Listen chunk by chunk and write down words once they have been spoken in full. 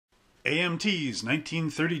AMT's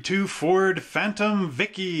 1932 Ford Phantom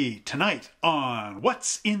Vickie tonight on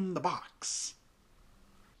What's in the Box.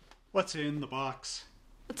 What's in the box?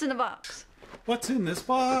 What's in the box? What's in this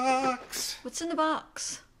box? What's in the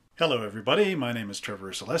box? Hello everybody, my name is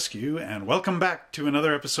Trevor Selescu and welcome back to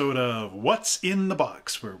another episode of What's in the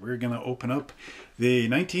Box, where we're going to open up the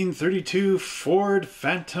 1932 Ford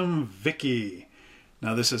Phantom Vickie.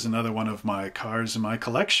 Now this is another one of my cars in my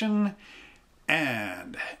collection,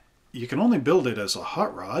 and you can only build it as a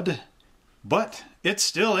hot rod, but it's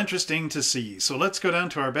still interesting to see. So let's go down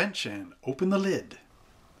to our bench and open the lid.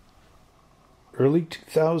 Early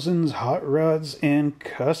 2000s hot rods and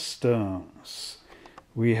customs.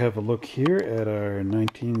 We have a look here at our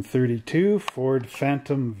 1932 Ford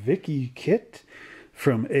Phantom Vickie kit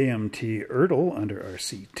from AMT ERTL under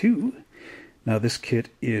RC2. Now this kit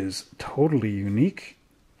is totally unique.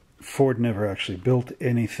 Ford never actually built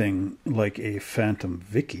anything like a Phantom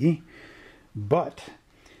Vickie, but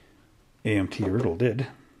AMT ERTL did.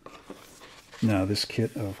 Now this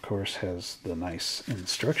kit, of course, has the nice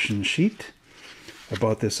instruction sheet. I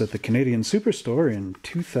bought this at the Canadian Superstore in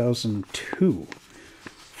 2002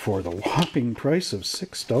 for the whopping price of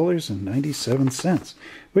 $6.97,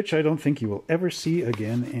 which I don't think you will ever see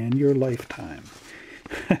again in your lifetime.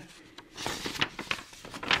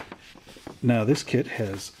 Now this kit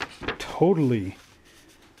has totally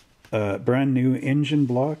brand new engine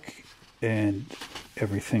block and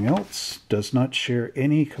everything else. Does not share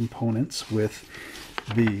any components with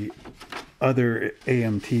the other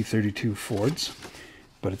AMT 32 Fords,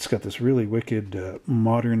 but it's got this really wicked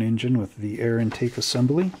modern engine with the air intake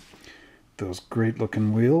assembly, those great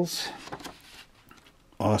looking wheels,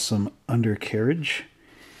 awesome undercarriage,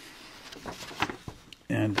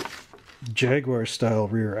 and Jaguar style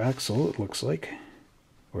rear axle, it looks like,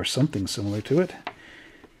 or something similar to it.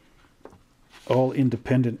 All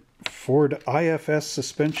independent Ford IFS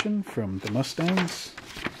suspension from the Mustangs,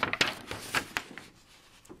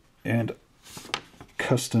 and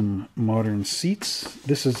custom modern seats.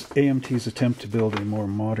 This is AMT's attempt to build a more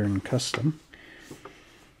modern custom,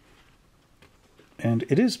 and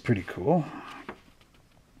it is pretty cool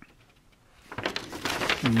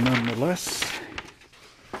nonetheless.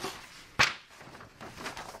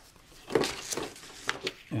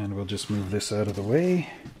 And we'll just move this out of the way.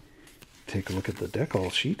 Take a look at the decal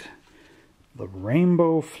sheet. The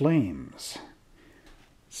Rainbow Flames.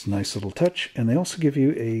 It's a nice little touch. And they also give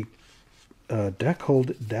you a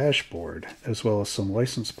deck-hold dashboard, as well as some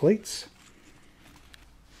license plates.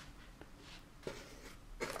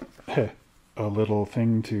 A little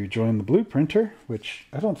thing to join the blue printer, which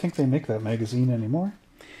I don't think they make that magazine anymore.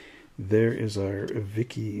 There is our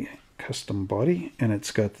Vickie custom body, and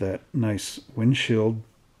it's got that nice windshield,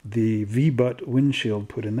 the V-butt windshield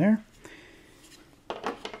put in there.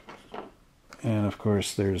 And of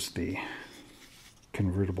course there's the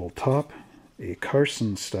convertible top, a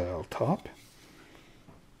Carson style top.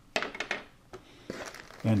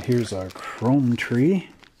 And here's our chrome tree.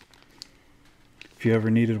 If you ever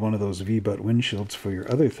needed one of those V-butt windshields for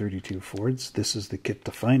your other 32 Fords, this is the kit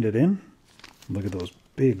to find it in. Look at those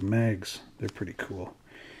big mags, they're pretty cool.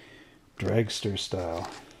 Dragster style.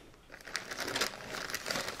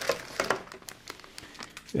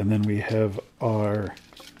 And then we have our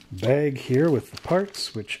bag here with the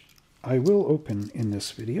parts, which I will open in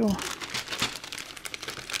this video. I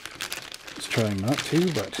was trying not to,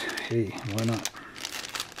 but hey, why not?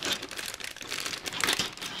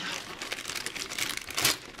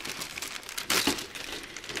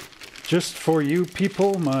 Just for you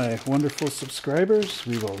people, my wonderful subscribers,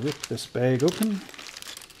 we will rip this bag open.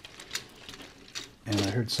 And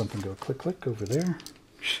I heard something go click click over there.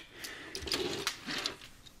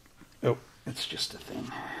 Oh, it's just a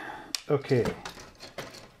thing. Okay.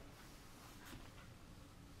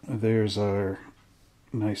 There's our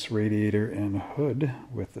nice radiator and hood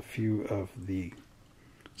with a few of the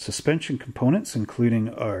suspension components, including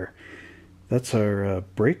that's our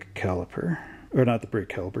brake caliper. Or not the brake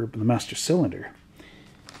caliper, but the master cylinder.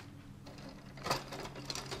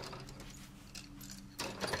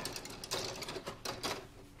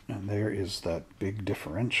 And there is that big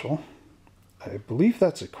differential. I believe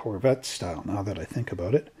that's a Corvette style now that I think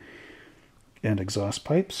about it. And exhaust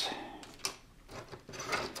pipes.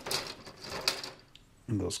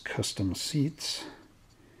 And those custom seats.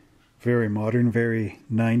 Very modern, very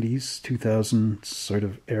 90s, 2000 sort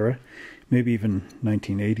of era. Maybe even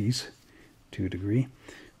 1980s to a degree.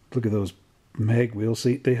 Look at those mag wheels.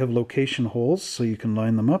 They have location holes so you can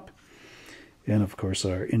line them up. And of course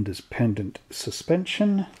our independent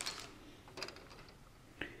suspension.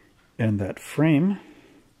 And that frame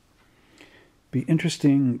Be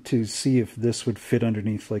interesting to see if this would fit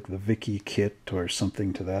underneath like the Vickie kit or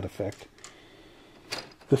something to that effect.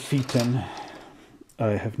 The Phaeton,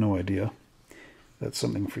 I have no idea. That's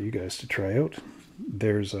something for you guys to try out.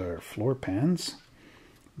 There's our floor pans.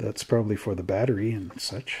 That's probably for the battery and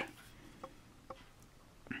such.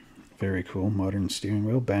 Very cool, modern steering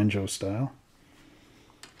wheel, banjo style.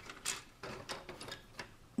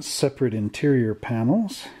 Separate interior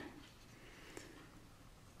panels.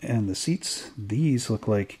 And the seats, these look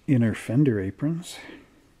like inner fender aprons.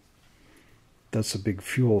 That's a big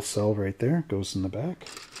fuel cell right there, goes in the back.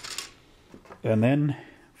 And then,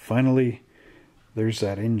 finally, there's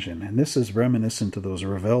that engine. And this is reminiscent of those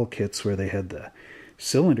Revell kits where they had the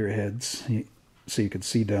cylinder heads, so you could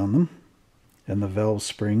see down them. And the valve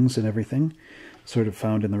springs and everything. Sort of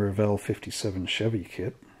found in the Revell 57 Chevy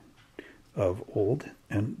kit of old.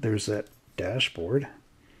 And there's that dashboard.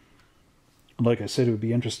 Like I said, it would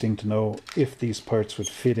be interesting to know if these parts would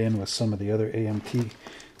fit in with some of the other AMT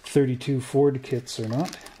 32 Ford kits or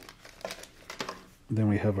not. Then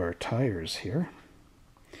we have our tires here.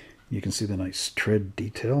 You can see the nice tread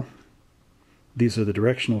detail. These are the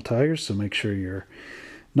directional tires, so make sure you're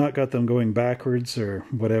not got them going backwards or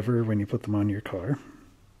whatever when you put them on your car.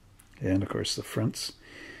 And of course the fronts.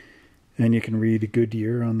 And you can read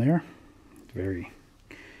Goodyear on there. Very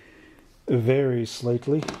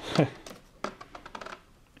slightly.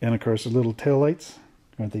 And of course the little taillights.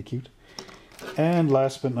 Aren't they cute? And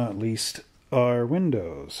last but not least, our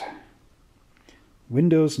windows.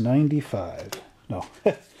 Windows 95. No.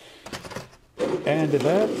 And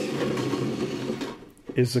that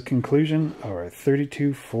is the conclusion of our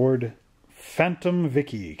 32 Ford Phantom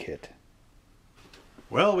Vickie kit.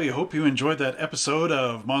 Well, we hope you enjoyed that episode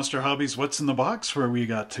of Monster Hobbies What's in the Box, where we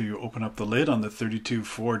got to open up the lid on the 32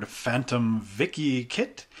 Ford Phantom Vickie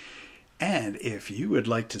kit. And if you would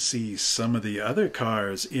like to see some of the other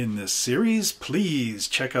cars in this series, please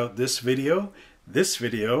check out this video,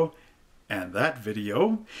 and that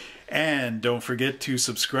video. And don't forget to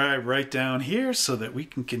subscribe right down here so that we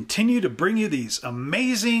can continue to bring you these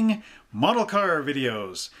amazing model car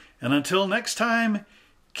videos. And until next time,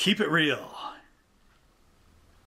 keep it real.